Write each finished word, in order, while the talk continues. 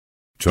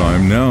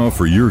Time now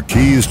for your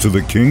keys to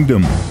the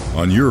kingdom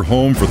on your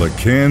home for the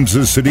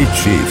Kansas City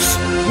Chiefs.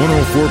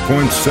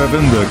 104.7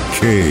 The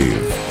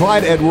Cave.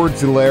 Clyde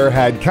Edwards-Helaire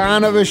had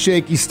kind of a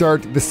shaky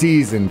start to the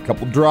season. A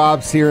couple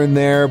drops here and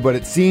there, but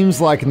it seems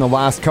like in the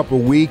last couple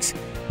of weeks,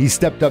 he's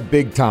stepped up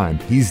big time.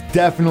 He's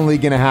definitely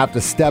going to have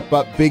to step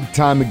up big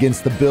time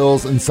against the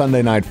Bills in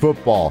Sunday Night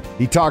Football.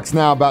 He talks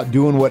now about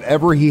doing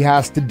whatever he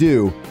has to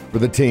do for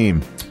the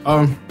team.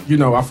 I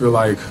feel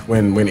like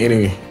when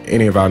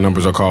any of our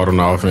numbers are called on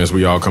the offense,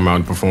 we all come out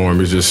and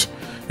perform. It's just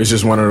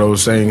one of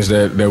those things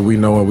that we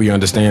know and we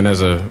understand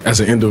as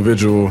an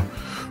individual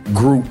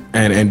group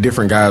and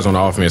different guys on the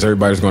offense.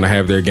 Everybody's going to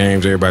have their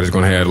games. Everybody's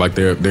going to have like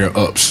their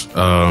ups.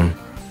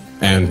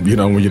 And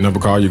when your number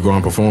call, you go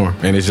and perform,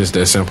 and it's just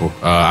that simple.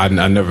 I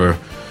never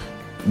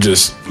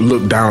just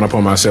look down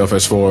upon myself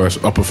as far as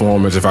a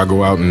performance. If I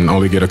go out and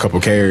only get a couple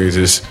carries,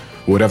 it's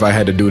whatever I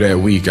had to do that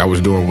week, I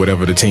was doing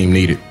whatever the team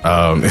needed.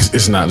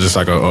 It's not just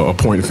like a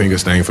point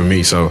fingers thing for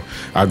me. So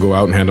I go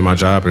out and handle my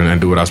job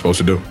and do what I'm supposed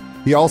to do.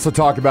 He also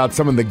talked about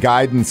some of the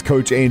guidance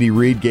Coach Andy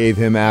Reid gave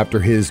him after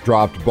his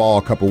dropped ball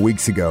a couple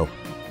weeks ago.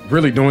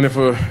 Really doing it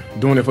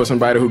for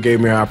somebody who gave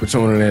me an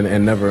opportunity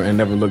and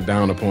never looked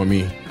down upon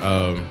me.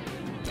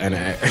 And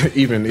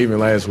even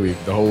last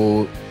week, the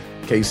whole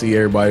KC,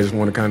 everybody just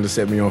want to kind of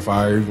set me on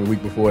fire. Even the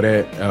week before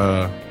that,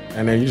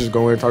 and then you just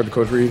go in and talk to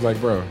Coach Reid, like,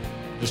 bro,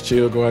 just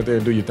chill, go out there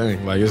and do your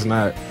thing. Like it's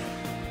not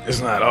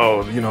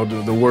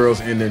the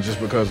world's ending just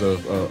because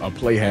of a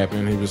play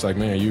happened. He was like,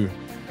 man, you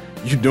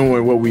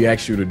doing what we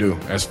asked you to do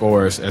as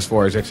far as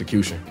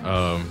execution.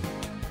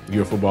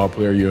 You're a football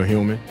player, you're a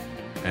human,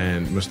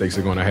 and mistakes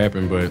are going to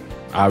happen. But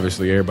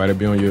obviously, everybody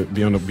be on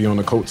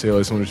the coattail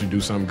as soon as you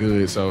do something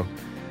good. So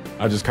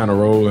I just kind of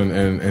roll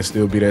and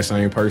still be that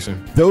same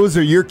person. Those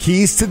are your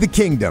keys to the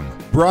kingdom.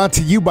 Brought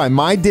to you by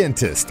My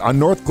Dentist on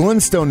North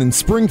Glenstone in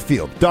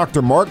Springfield.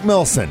 Dr. Mark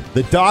Milson,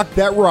 the doc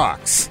that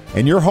rocks.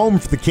 And your home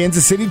for the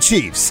Kansas City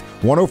Chiefs,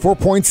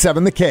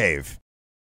 104.7 The Cave.